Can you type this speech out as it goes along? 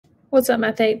What's up,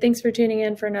 Math 8? Thanks for tuning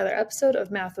in for another episode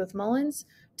of Math with Mullins.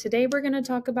 Today we're going to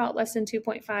talk about Lesson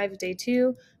 2.5, Day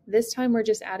 2. This time we're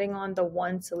just adding on the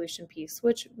one solution piece,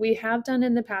 which we have done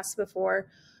in the past before,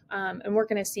 and we're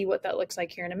going to see what that looks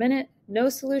like here in a minute. No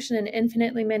solution and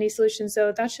infinitely many solutions,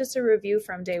 though. That's just a review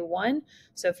from Day 1.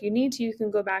 So if you need to, you can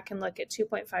go back and look at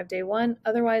 2.5, Day 1.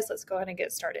 Otherwise, let's go ahead and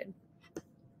get started.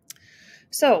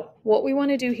 So what we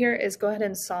want to do here is go ahead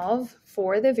and solve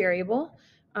for the variable.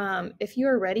 If you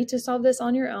are ready to solve this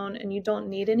on your own and you don't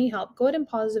need any help, go ahead and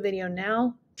pause the video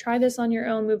now. Try this on your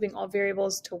own, moving all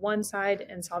variables to one side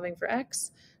and solving for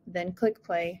x. Then click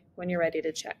play when you're ready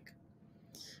to check.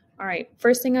 All right,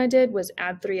 first thing I did was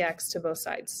add 3x to both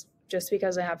sides. Just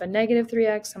because I have a negative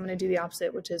 3x, I'm going to do the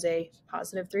opposite, which is a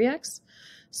positive 3x.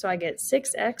 So I get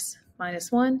 6x minus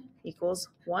 1 equals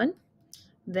 1.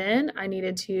 Then I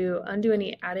needed to undo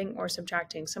any adding or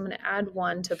subtracting. So I'm going to add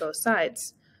 1 to both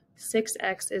sides.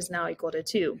 6x is now equal to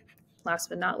 2. Last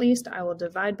but not least, I will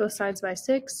divide both sides by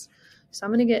 6. So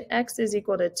I'm going to get x is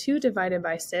equal to 2 divided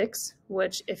by 6,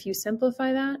 which if you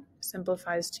simplify that,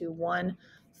 simplifies to 1/3.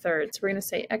 So we're going to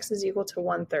say x is equal to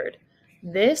 1/3.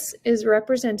 This is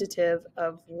representative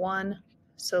of one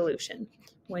solution.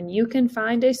 When you can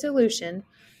find a solution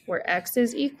where x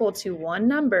is equal to one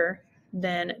number,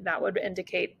 then that would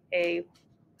indicate a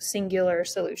singular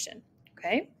solution,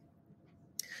 okay?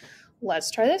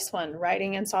 Let's try this one,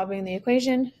 writing and solving the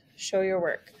equation, show your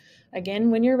work.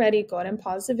 Again, when you're ready, go ahead and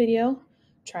pause the video,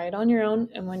 try it on your own,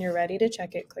 and when you're ready to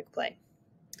check it, click play.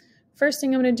 First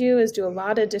thing I'm going to do is do a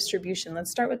lot of distribution.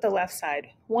 Let's start with the left side.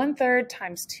 1/3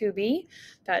 times 2b,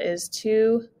 that is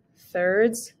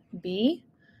 2/3 b,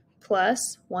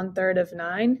 plus 1/3 of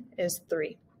 9 is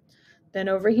 3. Then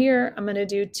over here, I'm going to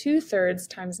do 2/3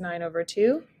 times 9 over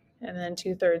 2, and then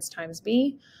 2/3 times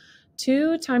b.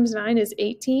 2 times 9 is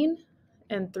 18,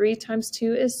 and 3 times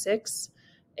 2 is 6.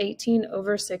 18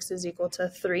 over 6 is equal to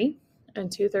 3, and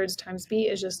 2/3 times b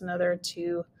is just another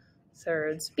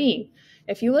 2/3 b.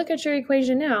 If you look at your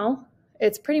equation now,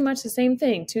 it's pretty much the same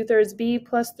thing. 2/3 b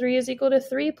plus 3 is equal to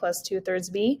 3 plus 2/3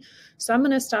 b. So I'm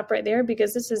going to stop right there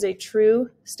because this is a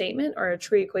true statement or a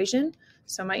true equation.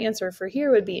 So my answer for here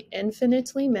would be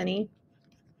infinitely many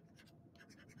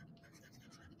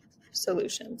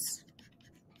solutions.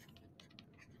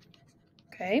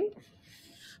 Okay.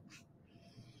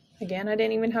 Again, I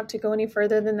didn't even have to go any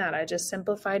further than that. I just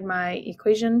simplified my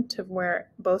equation to where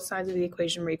both sides of the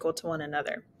equation were equal to one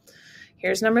another.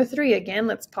 Here's number 3. Again,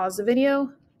 let's pause the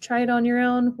video, try it on your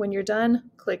own. When you're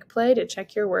done, click play to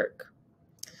check your work.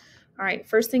 All right,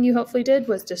 first thing you hopefully did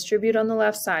was distribute on the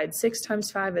left side. 6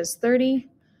 times 5 is 30,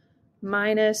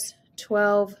 minus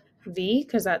 12v,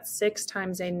 because that's 6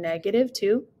 times a negative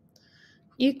 2,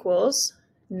 equals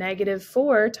negative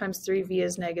 4 times 3v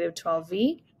is negative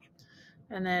 12v,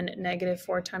 and then negative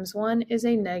 4 times 1 is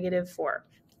a negative 4,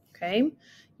 okay?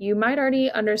 You might already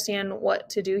understand what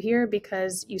to do here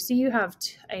because you see you have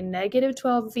a negative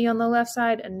 12v on the left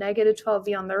side and negative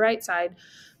 12v on the right side,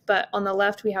 but on the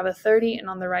left we have a 30 and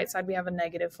on the right side we have a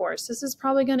negative 4. So this is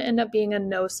probably going to end up being a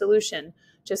no solution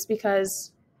just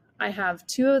because I have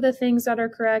 2 of the things that are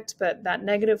correct, but that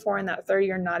negative 4 and that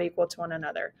 30 are not equal to one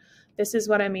another. This is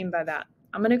what I mean by that.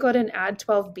 I'm going to go ahead and add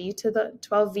 12v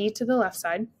to the left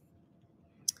side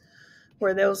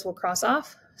where those will cross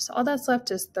off. So all that's left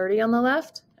is 30 on the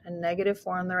left and negative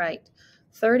 4 on the right.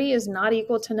 30 is not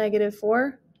equal to negative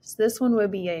 4, so this one would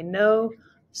be a no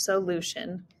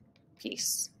solution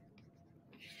piece.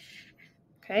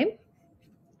 Okay.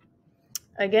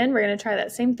 Again, we're going to try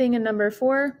that same thing in number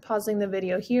 4, pausing the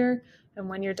video here, and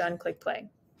when you're done, click play.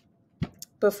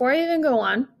 Before I even go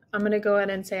on, I'm going to go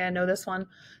ahead and say I know this one.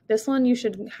 This one you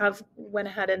should have went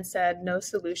ahead and said no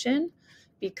solution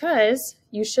because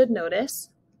you should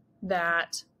notice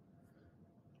that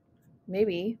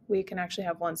maybe we can actually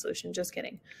have one solution. Just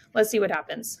kidding. Let's see what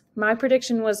happens. My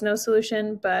prediction was no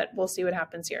solution, but we'll see what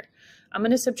happens here. I'm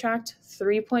going to subtract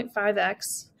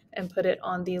 3.5x and put it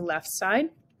on the left side.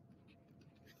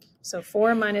 So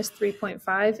 4 minus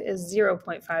 3.5 is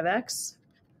 0.5x.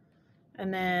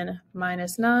 And then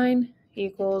minus 9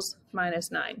 equals minus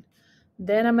 9.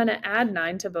 Then I'm going to add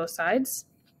 9 to both sides.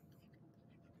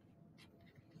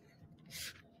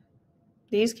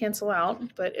 These cancel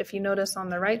out, but if you notice on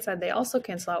the right side, they also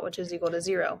cancel out, which is equal to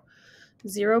 0.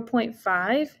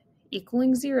 0.5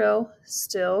 equaling 0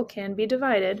 still can be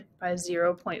divided by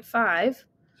 0.5.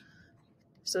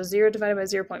 So 0 divided by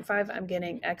 0.5, I'm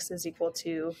getting x is equal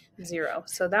to 0.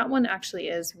 So that one actually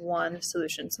is one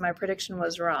solution. So my prediction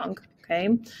was wrong, okay?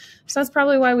 So that's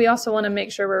probably why we also want to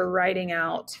make sure we're writing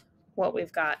out what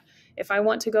we've got. If I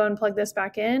want to go and plug this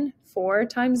back in, 4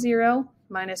 times 0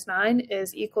 minus 9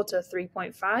 is equal to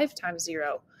 3.5 times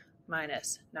 0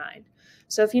 minus 9.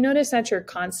 So if you notice that your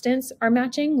constants are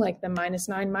matching, like the minus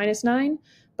 9,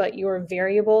 but your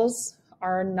variables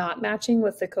are not matching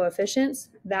with the coefficients,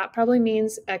 that probably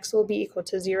means x will be equal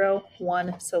to 0,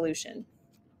 1 solution.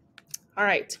 All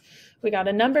right, we got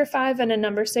a number 5 and a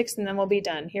number 6, and then we'll be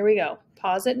done. Here we go.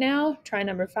 Pause it now, try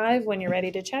number 5. When you're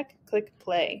ready to check, click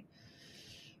play.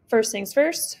 First things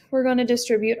first, we're going to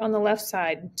distribute on the left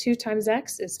side. 2 times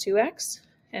x is 2x,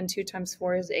 and 2 times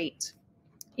 4 is 8,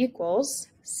 equals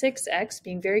 6x.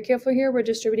 Being very careful here, we're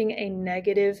distributing a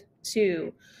negative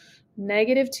 2.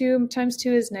 Negative 2 times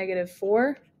 2 is negative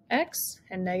 4x,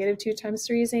 and negative 2 times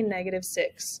 3 is a negative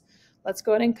 6. Let's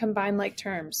go ahead and combine like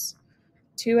terms.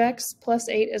 2x plus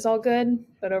 8 is all good,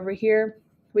 but over here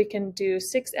we can do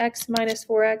 6x minus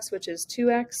 4x, which is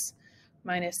 2x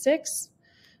minus 6.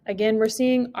 Again, we're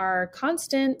seeing our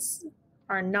constants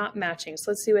are not matching,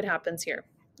 so let's see what happens here.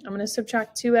 I'm going to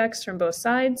subtract 2x from both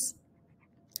sides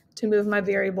to move my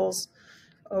variables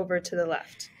over to the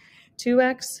left.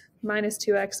 2x minus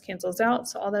 2x cancels out,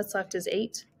 so all that's left is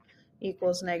 8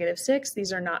 equals negative 6.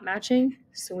 These are not matching,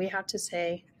 so we have to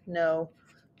say no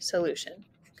solution.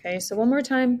 Okay, so one more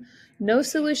time, no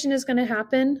solution is going to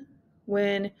happen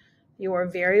when your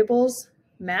variables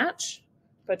match,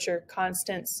 but your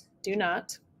constants do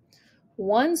not.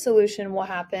 One solution will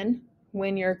happen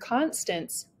when your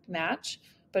constants match,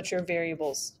 but your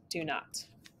variables do not.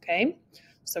 Okay,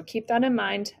 so keep that in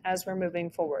mind as we're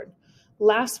moving forward.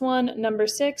 Last one, number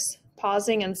 6,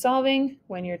 pausing and solving.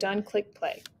 When you're done, click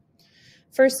play.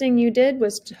 First thing you did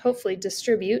was to hopefully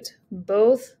distribute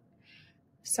both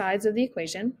sides of the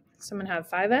equation. So I'm going to have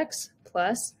 5x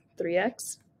plus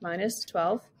 3x minus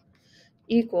 12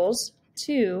 equals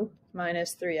 2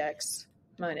 minus 3x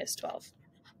minus 12.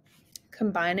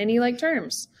 Combine any like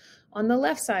terms. On the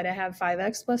left side, I have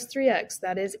 5x plus 3x.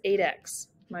 That is 8x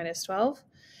minus 12.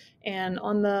 And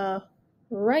on the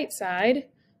right side,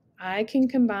 I can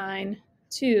combine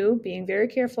 2, being very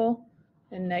careful,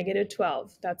 and negative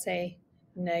 12. That's a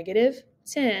negative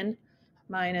 10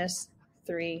 minus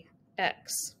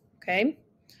 3x. Okay?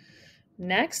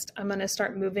 Next, I'm going to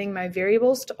start moving my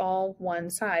variables to all one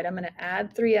side. I'm going to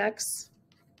add 3x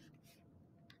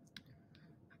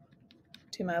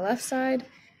to my left side.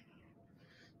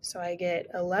 So I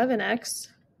get 11x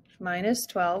minus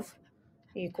 12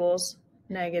 equals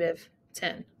negative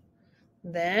 10.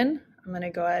 Then I'm going to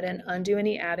go ahead and undo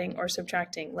any adding or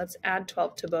subtracting. Let's add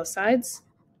 12 to both sides.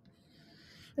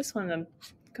 This one I'm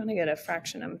going to get a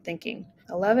fraction, I'm thinking.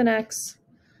 11x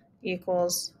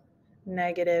equals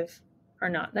negative, or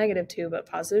not negative 2, but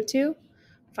positive 2.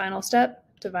 Final step,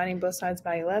 dividing both sides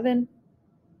by 11.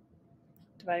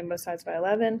 Dividing both sides by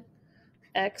 11.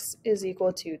 X is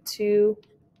equal to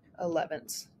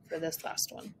 2/11 for this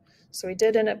last one. So we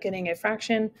did end up getting a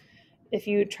fraction. If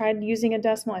you tried using a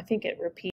decimal, I think it repeats.